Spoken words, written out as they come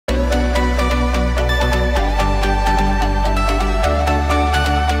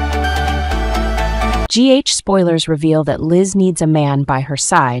GH spoilers reveal that Liz needs a man by her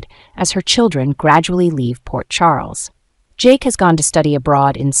side as her children gradually leave Port Charles. Jake has gone to study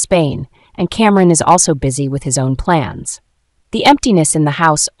abroad in Spain, and Cameron is also busy with his own plans. The emptiness in the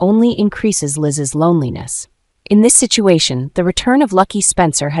house only increases Liz's loneliness. In this situation, the return of Lucky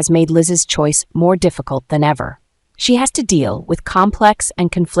Spencer has made Liz's choice more difficult than ever. She has to deal with complex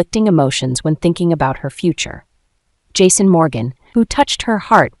and conflicting emotions when thinking about her future. Jason Morgan, who touched her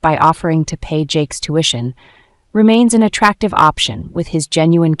heart by offering to pay Jake's tuition, remains an attractive option with his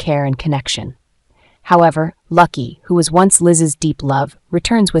genuine care and connection. However, Lucky, who was once Liz's deep love,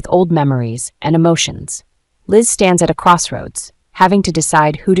 returns with old memories and emotions. Liz stands at a crossroads, having to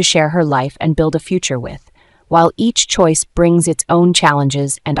decide who to share her life and build a future with, while each choice brings its own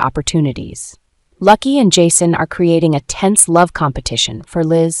challenges and opportunities. Lucky and Jason are creating a tense love competition for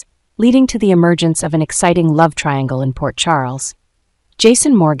Liz, leading to the emergence of an exciting love triangle in Port Charles.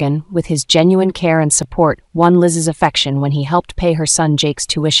 Jason Morgan, with his genuine care and support, won Liz's affection when he helped pay her son Jake's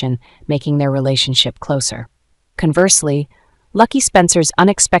tuition, making their relationship closer. Conversely, Lucky Spencer's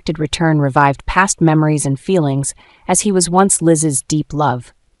unexpected return revived past memories and feelings as he was once Liz's deep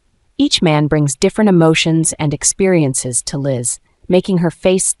love. Each man brings different emotions and experiences to Liz, making her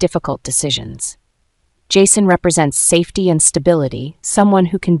face difficult decisions. Jason represents safety and stability, someone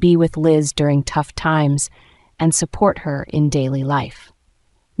who can be with Liz during tough times and support her in daily life.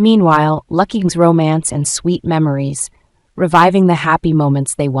 Meanwhile, Lucky's romance and sweet memories, reviving the happy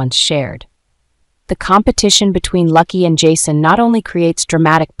moments they once shared. The competition between Lucky and Jason not only creates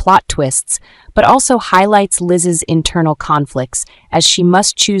dramatic plot twists, but also highlights Liz's internal conflicts as she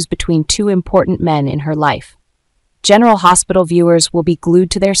must choose between two important men in her life. General Hospital viewers will be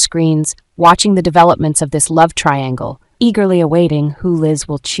glued to their screens, watching the developments of this love triangle, eagerly awaiting who Liz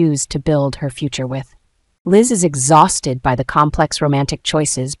will choose to build her future with. Liz is exhausted by the complex romantic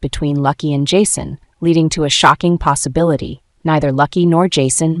choices between Lucky and Jason, leading to a shocking possibility. Neither Lucky nor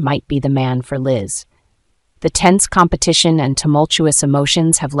Jason might be the man for Liz. The tense competition and tumultuous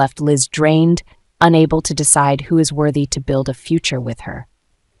emotions have left Liz drained, unable to decide who is worthy to build a future with her.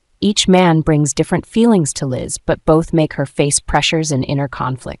 Each man brings different feelings to Liz, but both make her face pressures and inner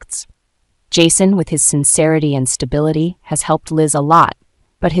conflicts. Jason, with his sincerity and stability, has helped Liz a lot,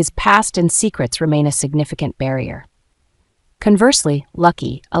 but his past and secrets remain a significant barrier. Conversely,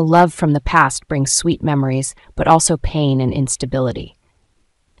 Lucky, a love from the past, brings sweet memories, but also pain and instability.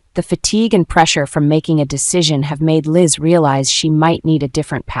 The fatigue and pressure from making a decision have made Liz realize she might need a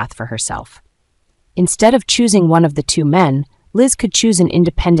different path for herself. Instead of choosing one of the two men, Liz could choose an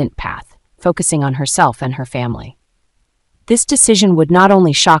independent path, focusing on herself and her family. This decision would not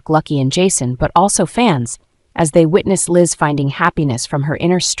only shock Lucky and Jason, but also fans, as they witness Liz finding happiness from her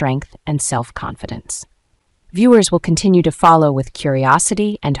inner strength and self-confidence. Viewers will continue to follow with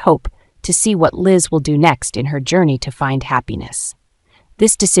curiosity and hope to see what Liz will do next in her journey to find happiness.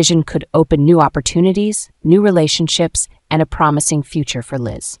 This decision could open new opportunities, new relationships, and a promising future for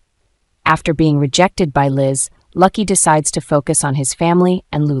Liz. After being rejected by Liz, Lucky decides to focus on his family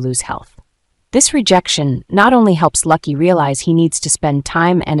and Lulu's health. This rejection not only helps Lucky realize he needs to spend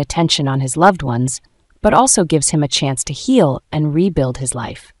time and attention on his loved ones, but also gives him a chance to heal and rebuild his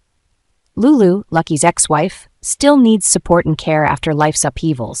life. Lulu, Lucky's ex-wife, still needs support and care after life's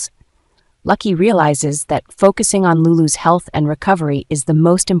upheavals. Lucky realizes that focusing on Lulu's health and recovery is the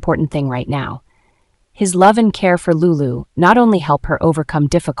most important thing right now. His love and care for Lulu not only help her overcome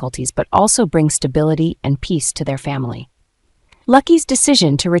difficulties, but also bring stability and peace to their family. Lucky's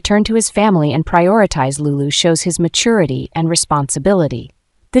decision to return to his family and prioritize Lulu shows his maturity and responsibility.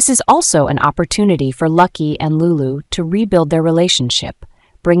 This is also an opportunity for Lucky and Lulu to rebuild their relationship,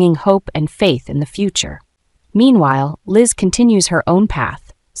 bringing hope and faith in the future. Meanwhile, Liz continues her own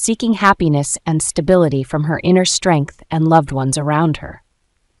path, seeking happiness and stability from her inner strength and loved ones around her.